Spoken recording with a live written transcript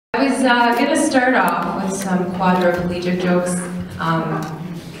was gonna start off with some quadriplegic jokes,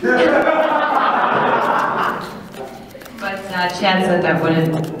 but Chad said that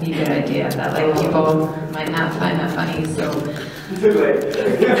wouldn't be a good idea. That like people might not find that funny. So okay.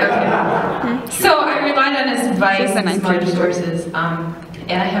 So I relied on his advice and some other sources, and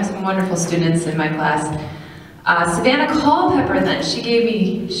I have some wonderful students in my class. Savannah Culpepper, then she gave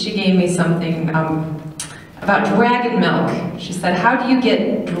me something about dragon milk. She said, "How do you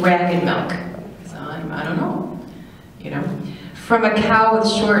get dragon milk?" So I don't know. You know, from a cow with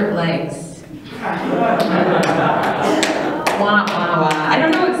short legs. Wah, wah, wah. I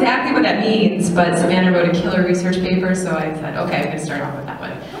don't know exactly what that means, but Savannah wrote a killer research paper, so I said, okay, I'm going to start off with that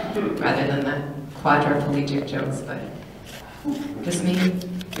one, rather than the quadriplegic jokes, but just me.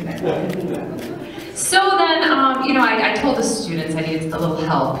 So then, you know, I told the students I needed a little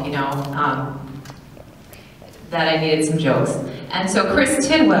help, you know, that I needed some jokes. And so Chris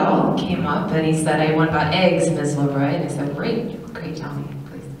Tidwell came up and he said, "I want about eggs, Ms. Leroy." And I said, great, tell me,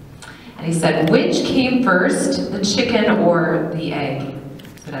 please. And he said, "Which came first, the chicken or the egg?" I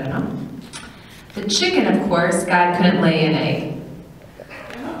said, "I don't know." "The chicken, of course. God couldn't lay an egg."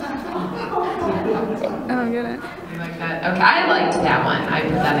 I don't get it. You like that? Okay, I liked that one. I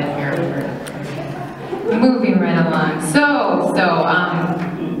put that in here for moving right along. So, I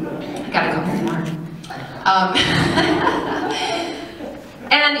got a couple more.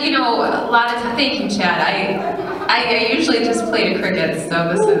 And you know, a lot of times, thank you, Chad. I usually just play to crickets, so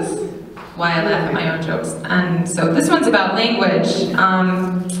this is why I laugh at my own jokes. And so this one's about language.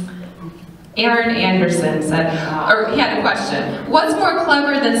 Aaron Anderson said, or he had a question: "What's more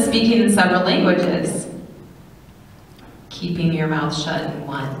clever than speaking in several languages?" "Keeping your mouth shut in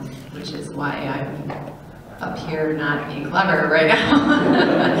one," which is why I'm up here not being clever right now.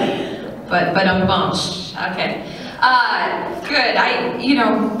 but bunch. Okay. Good.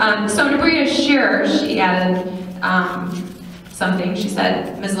 So Nabria Shearer, she added something. She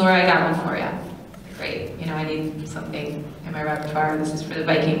said, "Ms. Leroy, I got one for you." Great. You know, I need something in my repertoire. This is for the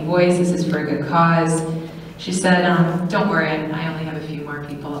Viking voice. This is for a good cause. She said, "Don't worry, I only have a few more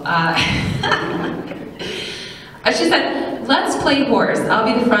people." She said, "Let's play horse. I'll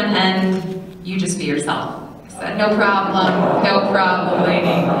be the front end. You just be yourself." I said, no problem, lady."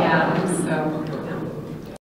 Yeah.